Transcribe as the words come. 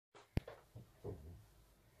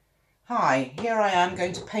Hi, here I am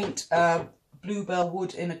going to paint bluebell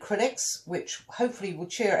wood in acrylics, which hopefully will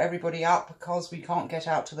cheer everybody up because we can't get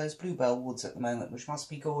out to those bluebell woods at the moment, which must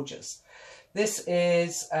be gorgeous. This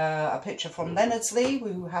is a picture from Leonardsley,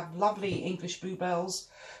 who have lovely English bluebells,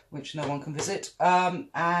 which no one can visit, and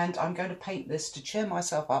I'm going to paint this to cheer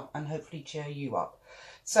myself up and hopefully cheer you up.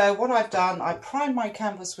 So what I've done, I primed my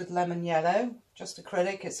canvas with lemon yellow, just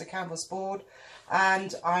acrylic, it's a canvas board,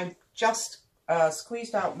 and I've just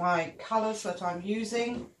squeezed out my colours that I'm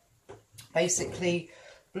using, basically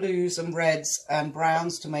blues and reds and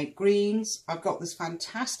browns to make greens. I've got this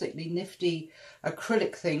fantastically nifty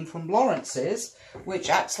acrylic thing from Lawrence's, which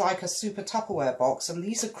acts like a super Tupperware box, and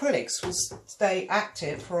these acrylics will stay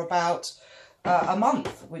active for about a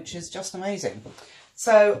month, which is just amazing.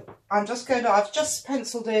 So I've just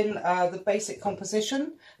penciled in the basic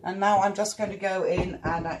composition, and now I'm just going to go in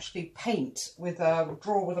and actually paint with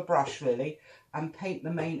draw with a brush really, and paint the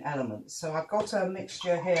main elements. So I've got a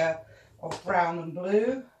mixture here of brown and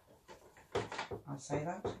blue. I say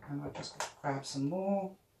that, and I'll just grab some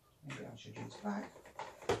more. Maybe I should use black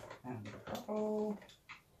and purple.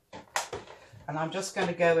 And I'm just going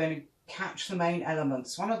to go in and catch the main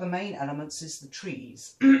elements. One of the main elements is the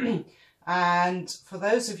trees. And for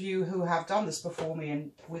those of you who have done this before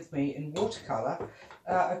with me in watercolour,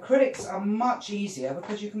 acrylics are much easier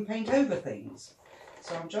because you can paint over things.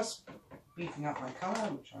 So I'm just beefing up my colour,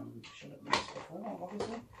 which I should have used before,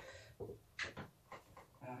 obviously.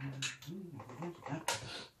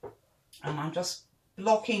 And I'm just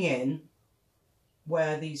blocking in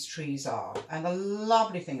where these trees are. And the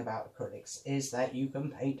lovely thing about acrylics is that you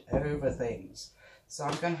can paint over things. So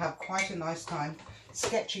I'm going to have quite a nice time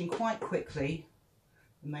sketching quite quickly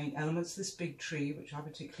the main elements. This big tree, which I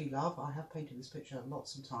particularly love, I have painted this picture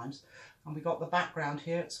lots of times. And we've got the background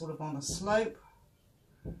here, it's sort of on a slope.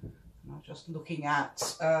 And I'm just looking at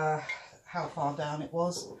how far down it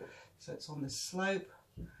was. So it's on this slope.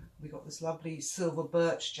 We've got this lovely silver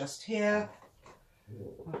birch just here.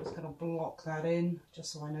 I'm just going to block that in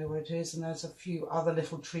just so I know where it is. And there's a few other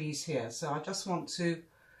little trees here. So I just want to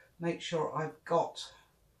make sure I've got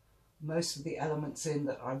most of the elements in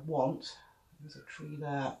that I want. There's a tree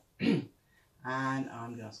there. And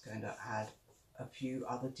I'm just going to add a few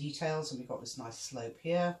other details. And we've got this nice slope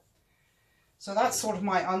here. So that's sort of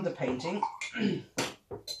my underpainting.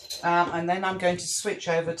 And then I'm going to switch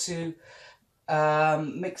over to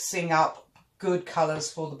mixing up good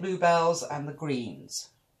colours for the bluebells and the greens.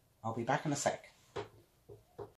 I'll be back in a sec.